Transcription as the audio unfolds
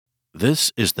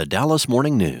This is the Dallas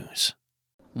Morning News.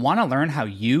 Want to learn how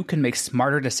you can make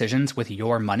smarter decisions with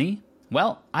your money?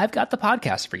 Well, I've got the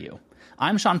podcast for you.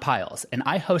 I'm Sean Piles, and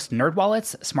I host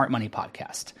NerdWallet's Smart Money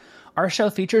Podcast. Our show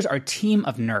features our team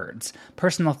of nerds,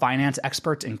 personal finance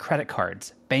experts in credit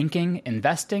cards, banking,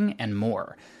 investing, and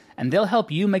more. And they'll help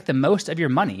you make the most of your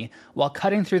money while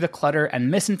cutting through the clutter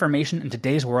and misinformation in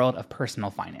today's world of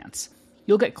personal finance.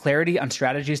 You'll get clarity on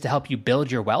strategies to help you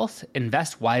build your wealth,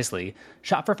 invest wisely,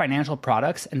 shop for financial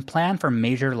products, and plan for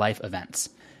major life events.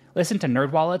 Listen to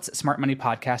NerdWallet's Smart Money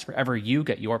Podcast wherever you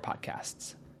get your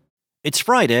podcasts. It's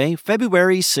Friday,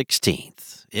 February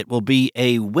 16th. It will be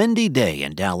a windy day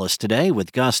in Dallas today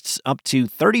with gusts up to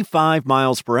 35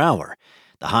 miles per hour.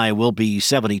 The high will be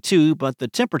 72, but the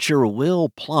temperature will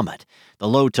plummet. The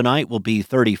low tonight will be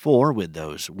 34 with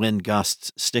those wind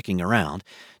gusts sticking around.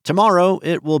 Tomorrow,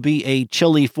 it will be a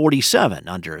chilly 47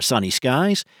 under sunny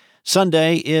skies.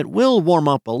 Sunday, it will warm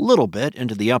up a little bit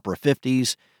into the upper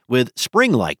 50s, with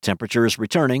spring-like temperatures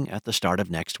returning at the start of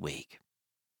next week.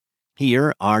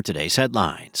 Here are today's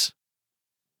headlines.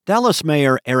 Dallas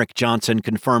Mayor Eric Johnson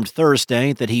confirmed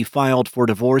Thursday that he filed for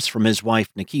divorce from his wife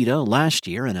Nikita last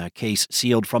year in a case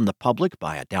sealed from the public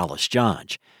by a Dallas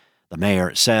judge. The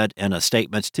mayor said in a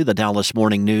statement to the Dallas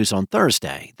Morning News on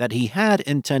Thursday that he had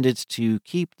intended to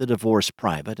keep the divorce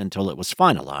private until it was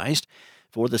finalized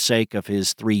for the sake of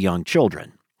his 3 young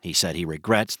children. He said he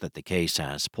regrets that the case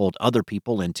has pulled other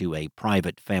people into a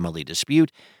private family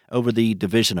dispute over the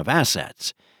division of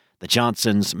assets. The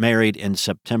Johnsons married in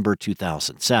September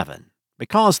 2007.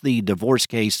 Because the divorce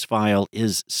case file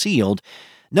is sealed,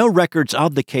 no records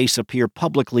of the case appear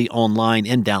publicly online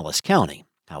in Dallas County.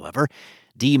 However,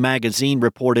 D Magazine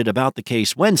reported about the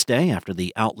case Wednesday after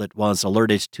the outlet was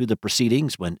alerted to the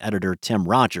proceedings when editor Tim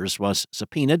Rogers was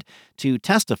subpoenaed to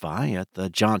testify at the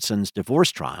Johnsons'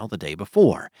 divorce trial the day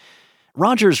before.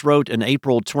 Rogers wrote an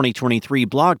April 2023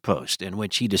 blog post in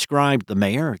which he described the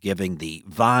mayor giving the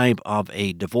vibe of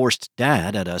a divorced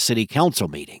dad at a city council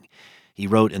meeting. He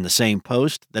wrote in the same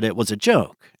post that it was a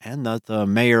joke and that the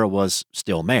mayor was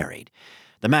still married.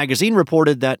 The magazine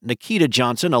reported that Nikita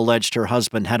Johnson alleged her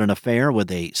husband had an affair with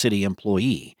a city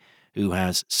employee who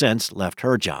has since left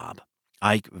her job.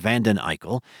 Ike Vanden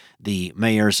Eykel, the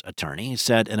mayor's attorney,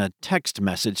 said in a text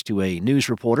message to a news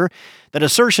reporter that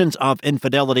assertions of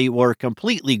infidelity were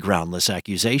completely groundless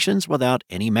accusations without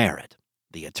any merit.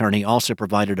 The attorney also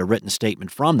provided a written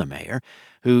statement from the mayor,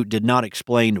 who did not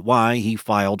explain why he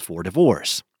filed for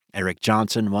divorce. Eric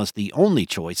Johnson was the only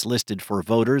choice listed for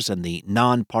voters in the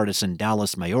nonpartisan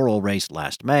Dallas mayoral race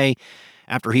last May,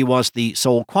 after he was the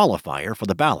sole qualifier for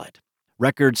the ballot.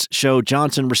 Records show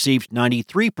Johnson received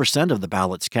 93% of the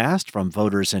ballots cast from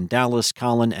voters in Dallas,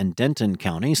 Collin, and Denton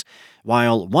counties,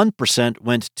 while 1%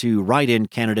 went to write-in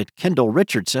candidate Kendall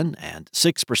Richardson and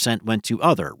 6% went to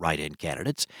other write-in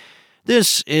candidates.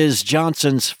 This is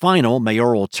Johnson's final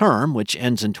mayoral term, which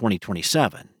ends in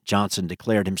 2027. Johnson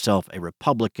declared himself a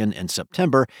Republican in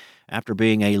September after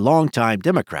being a longtime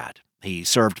Democrat. He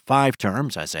served 5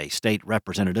 terms as a state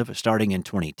representative starting in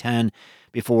 2010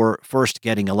 before first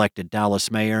getting elected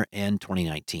Dallas mayor in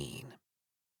 2019.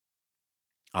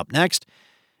 Up next,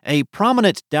 a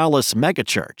prominent Dallas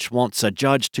megachurch wants a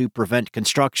judge to prevent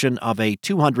construction of a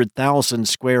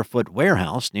 200,000-square-foot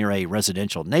warehouse near a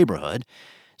residential neighborhood,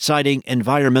 citing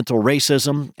environmental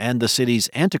racism and the city's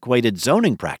antiquated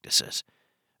zoning practices.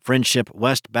 Friendship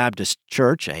West Baptist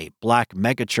Church, a black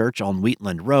megachurch on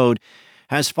Wheatland Road,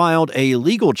 has filed a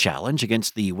legal challenge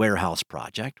against the warehouse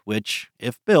project, which,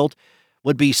 if built,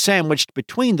 would be sandwiched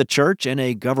between the church and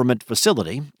a government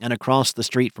facility and across the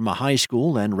street from a high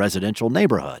school and residential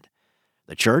neighborhood.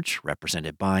 The church,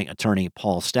 represented by attorney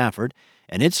Paul Stafford,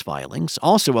 in its filings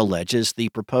also alleges the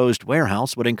proposed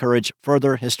warehouse would encourage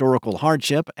further historical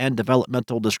hardship and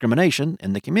developmental discrimination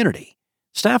in the community.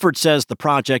 Stafford says the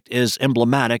project is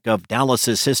emblematic of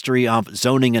Dallas's history of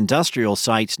zoning industrial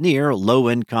sites near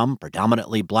low-income,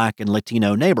 predominantly black and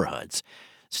Latino neighborhoods.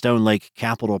 Stone Lake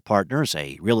Capital Partners,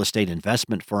 a real estate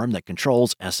investment firm that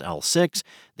controls SL6,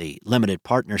 the limited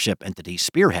partnership entity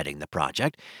spearheading the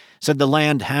project, said the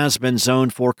land has been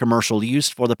zoned for commercial use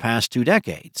for the past 2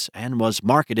 decades and was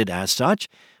marketed as such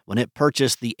when it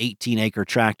purchased the 18-acre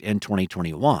tract in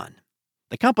 2021.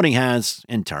 The company has,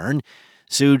 in turn,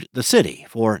 sued the city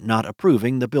for not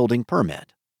approving the building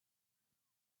permit.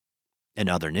 In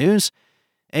other news,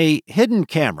 a hidden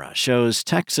camera shows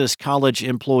Texas college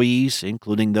employees,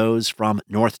 including those from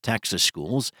North Texas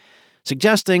schools,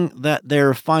 suggesting that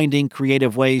they're finding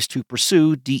creative ways to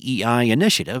pursue DEI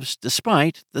initiatives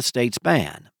despite the state's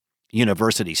ban.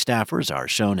 University staffers are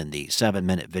shown in the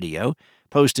 7-minute video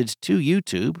posted to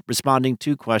YouTube responding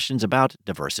to questions about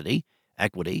diversity,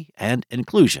 equity, and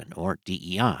inclusion, or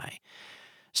DEI.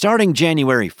 Starting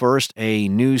January 1st, a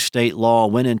new state law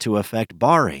went into effect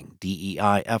barring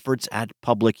DEI efforts at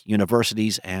public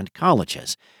universities and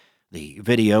colleges. The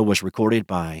video was recorded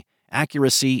by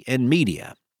Accuracy in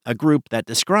Media, a group that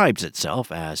describes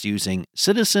itself as using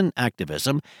citizen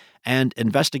activism and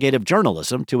investigative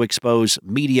journalism to expose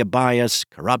media bias,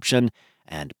 corruption,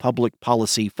 and public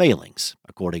policy failings,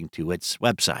 according to its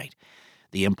website.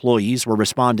 The employees were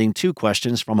responding to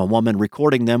questions from a woman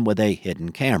recording them with a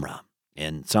hidden camera.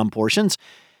 In some portions,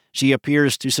 she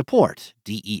appears to support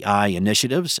DEI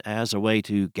initiatives as a way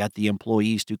to get the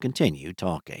employees to continue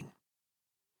talking.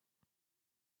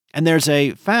 And there's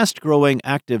a fast-growing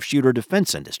active shooter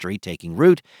defense industry taking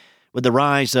root with the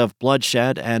rise of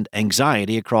bloodshed and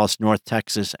anxiety across North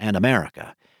Texas and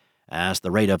America. As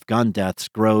the rate of gun deaths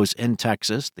grows in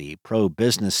Texas, the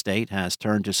pro-business state has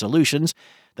turned to solutions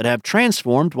that have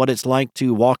transformed what it's like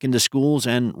to walk into schools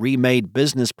and remade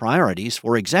business priorities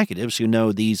for executives who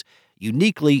know these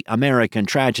uniquely American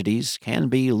tragedies can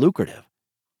be lucrative.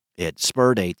 It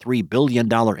spurred a $3 billion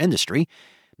industry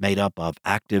made up of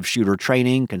active shooter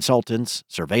training, consultants,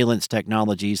 surveillance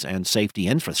technologies, and safety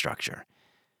infrastructure.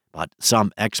 But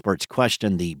some experts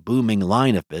question the booming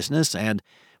line of business and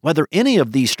whether any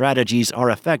of these strategies are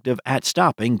effective at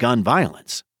stopping gun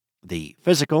violence. The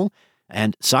physical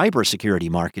and cybersecurity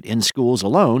market in schools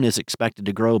alone is expected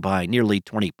to grow by nearly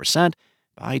 20%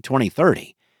 by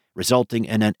 2030, resulting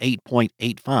in an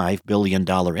 $8.85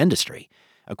 billion industry,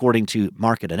 according to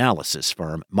market analysis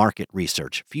firm Market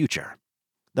Research Future.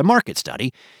 The market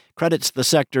study credits the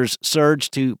sector's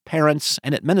surge to parents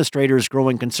and administrators'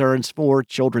 growing concerns for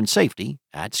children's safety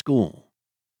at school.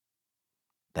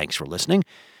 Thanks for listening.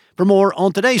 For more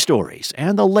on today's stories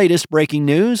and the latest breaking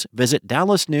news, visit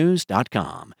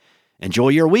dallasnews.com. Enjoy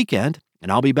your weekend,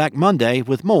 and I'll be back Monday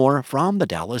with more from the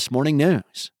Dallas Morning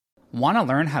News. Want to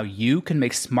learn how you can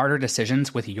make smarter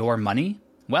decisions with your money?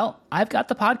 Well, I've got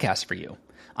the podcast for you.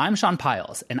 I'm Sean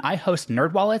Pyles, and I host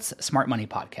NerdWallet's Smart Money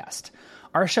Podcast.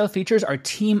 Our show features our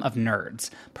team of nerds,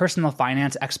 personal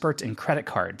finance experts in credit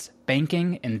cards,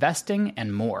 banking, investing,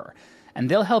 and more. And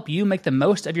they'll help you make the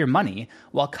most of your money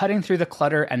while cutting through the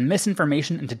clutter and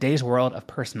misinformation in today's world of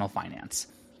personal finance.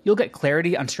 You'll get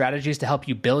clarity on strategies to help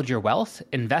you build your wealth,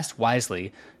 invest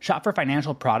wisely, shop for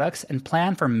financial products, and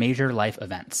plan for major life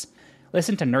events.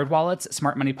 Listen to NerdWallet's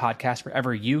Smart Money Podcast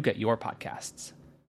wherever you get your podcasts.